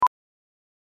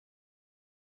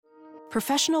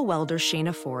Professional welder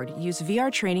Shayna Ford used VR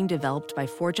training developed by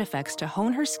ForgeFX to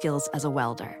hone her skills as a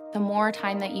welder. The more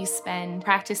time that you spend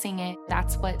practicing it,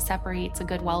 that's what separates a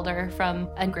good welder from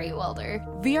a great welder.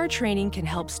 VR training can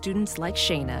help students like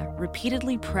Shayna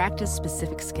repeatedly practice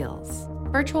specific skills.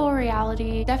 Virtual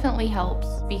reality definitely helps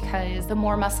because the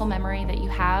more muscle memory that you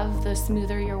have, the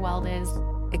smoother your weld is.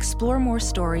 Explore more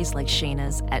stories like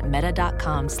Shayna's at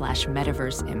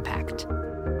meta.com/metaverseimpact.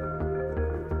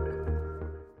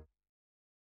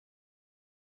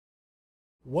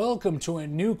 Welcome to a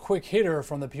new quick hitter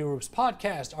from the Pure Hoops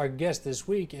podcast. Our guest this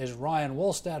week is Ryan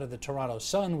Wolstad of the Toronto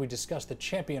Sun. We discuss the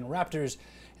champion Raptors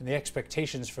and the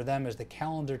expectations for them as the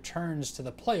calendar turns to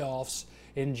the playoffs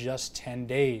in just 10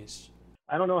 days.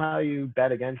 I don't know how you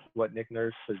bet against what Nick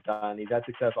Nurse has done. He's had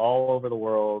success all over the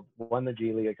world, won the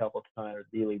G League a couple of times, or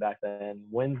D League back then,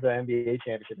 wins the NBA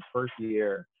championship his first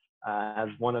year, has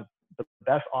one of the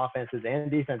best offenses and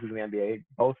defenses in the NBA,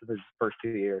 both of his first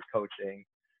 2 years coaching.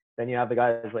 Then you have the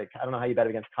guys like, I don't know how you bet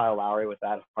against Kyle Lowry with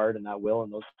that heart and that will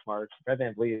and those smarts. Fred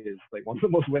VanVleet is like one of the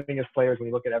most winningest players when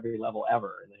you look at every level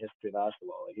ever in the history of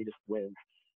basketball. Like, he just wins.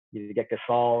 You get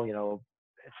Gasol,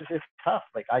 it's tough.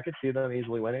 Like, I could see them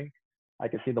easily winning. I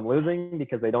could see them losing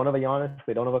because they don't have a Giannis,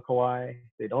 they don't have a Kawhi,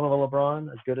 they don't have a LeBron,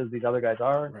 as good as these other guys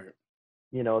are. Right.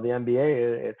 The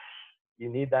NBA, you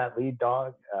need that lead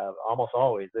dog almost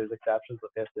always. There's exceptions. The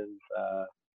Pistons,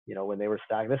 when they were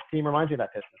stacked. This team reminds me of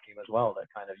that Pistons team as well, that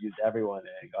kind of used everyone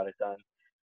and got it done.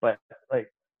 But, I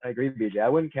agree with BJ. I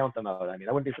wouldn't count them out. I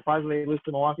wouldn't be surprised if they lose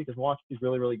to Milwaukee because Milwaukee's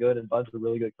really, really good and Bud's a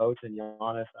really good coach. And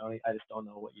Giannis, I just don't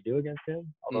know what you do against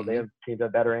him, although they have teams that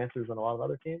have better answers than a lot of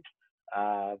other teams.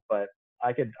 But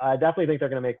I definitely think they're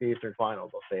going to make the Eastern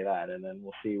Finals. I'll say that. And then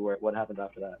we'll see what happens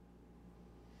after that.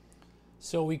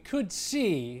 So we could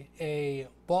see a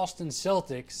Boston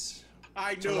Celtics.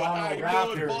 I knew it.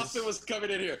 Boston was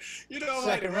coming in here.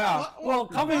 Second round.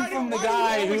 Coming from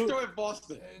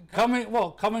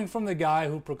the guy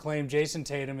who proclaimed Jason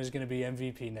Tatum is going to be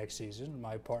MVP next season,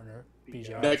 my partner,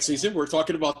 BJ. Next season, we're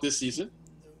talking about this season.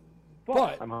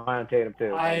 But I'm high on Tatum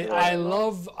too. I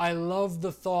love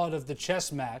the thought of the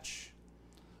chess match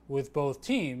with both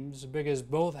teams because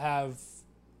both have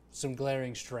some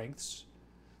glaring strengths.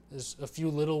 There's a few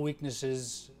little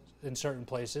weaknesses in certain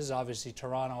places. Obviously,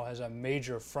 Toronto has a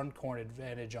major front court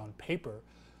advantage on paper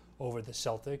over the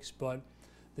Celtics, but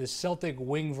the Celtic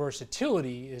wing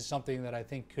versatility is something that I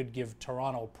think could give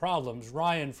Toronto problems.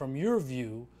 Ryan, from your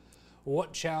view,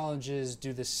 what challenges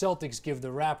do the Celtics give the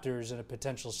Raptors in a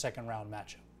potential second-round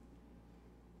matchup?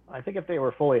 I think if they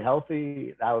were fully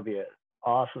healthy, that would be an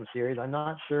awesome series. I'm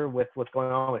not sure with what's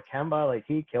going on with Kemba. Like,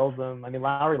 he kills them.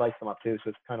 Lowry lights them up too, so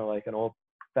it's kind of like an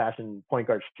old-fashioned point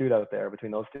guard shootout there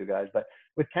between those two guys. But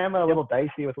with Kemba, a little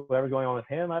dicey with whatever's going on with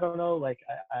him. I don't know. Like,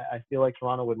 I feel like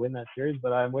Toronto would win that series,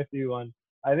 but I'm with you on.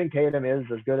 I think Tatum is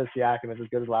as good as Siakam is, as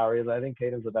good as Lowry is. I think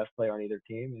Tatum's the best player on either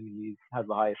team, and he has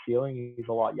the highest ceiling. He's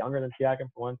a lot younger than Siakam,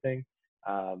 for one thing.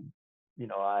 I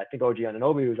think OG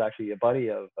Anunoby was actually a buddy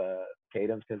of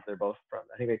Tatum's because they're both I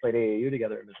think they played AAU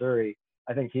together in Missouri.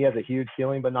 I think he has a huge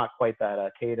ceiling, but not quite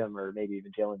that Tatum or maybe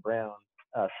even Jaylen Brown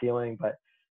ceiling. But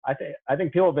I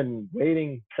think people have been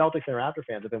waiting, Celtics and Raptor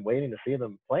fans have been waiting to see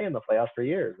them play in the playoffs for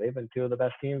years. They've been two of the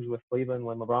best teams with Cleveland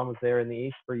when LeBron was there in the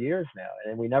East for years now,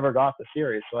 and we never got the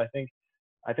series. So I think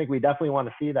we definitely want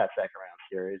to see that second round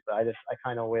series. But I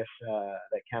kind of wish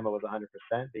that Kemba was 100%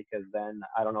 because then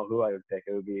I don't know who I would pick.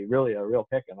 It would be really a real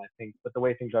pick 'em, I think. But the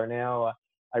way things are now,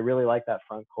 I really like that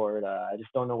front court. I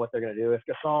just don't know what they're going to do. If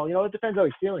Gasol, it depends how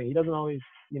he's feeling. He doesn't always,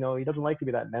 he doesn't like to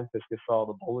be that Memphis Gasol,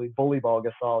 the bully ball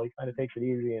Gasol. He kind of takes it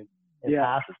easy and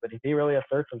passes. But if he really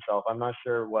asserts himself, I'm not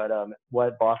sure what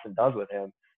Boston does with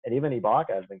him. And even Ibaka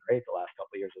has been great the last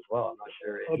couple of years as well. I'm not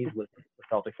sure he's lifting the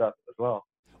Celtics up as well.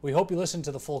 We hope you listen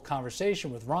to the full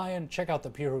conversation with Ryan. Check out the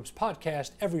Pure Hoops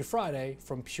podcast every Friday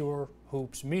from Pure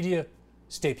Hoops Media.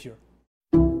 Stay pure.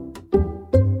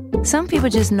 Some people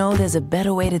just know there's a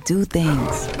better way to do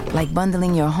things, like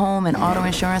bundling your home and auto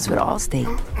insurance with Allstate,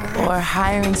 or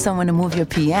hiring someone to move your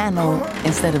piano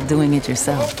instead of doing it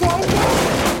yourself.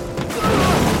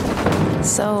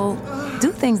 So,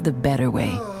 do things the better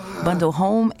way. Bundle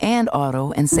home and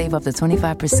auto and save up to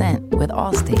 25% with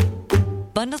Allstate.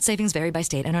 Bundled savings vary by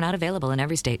state and are not available in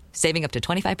every state. Saving up to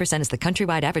 25% is the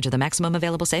countrywide average of the maximum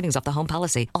available savings off the home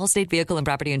policy. Allstate Vehicle and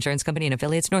Property Insurance Company and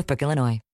Affiliates, Northbrook, Illinois.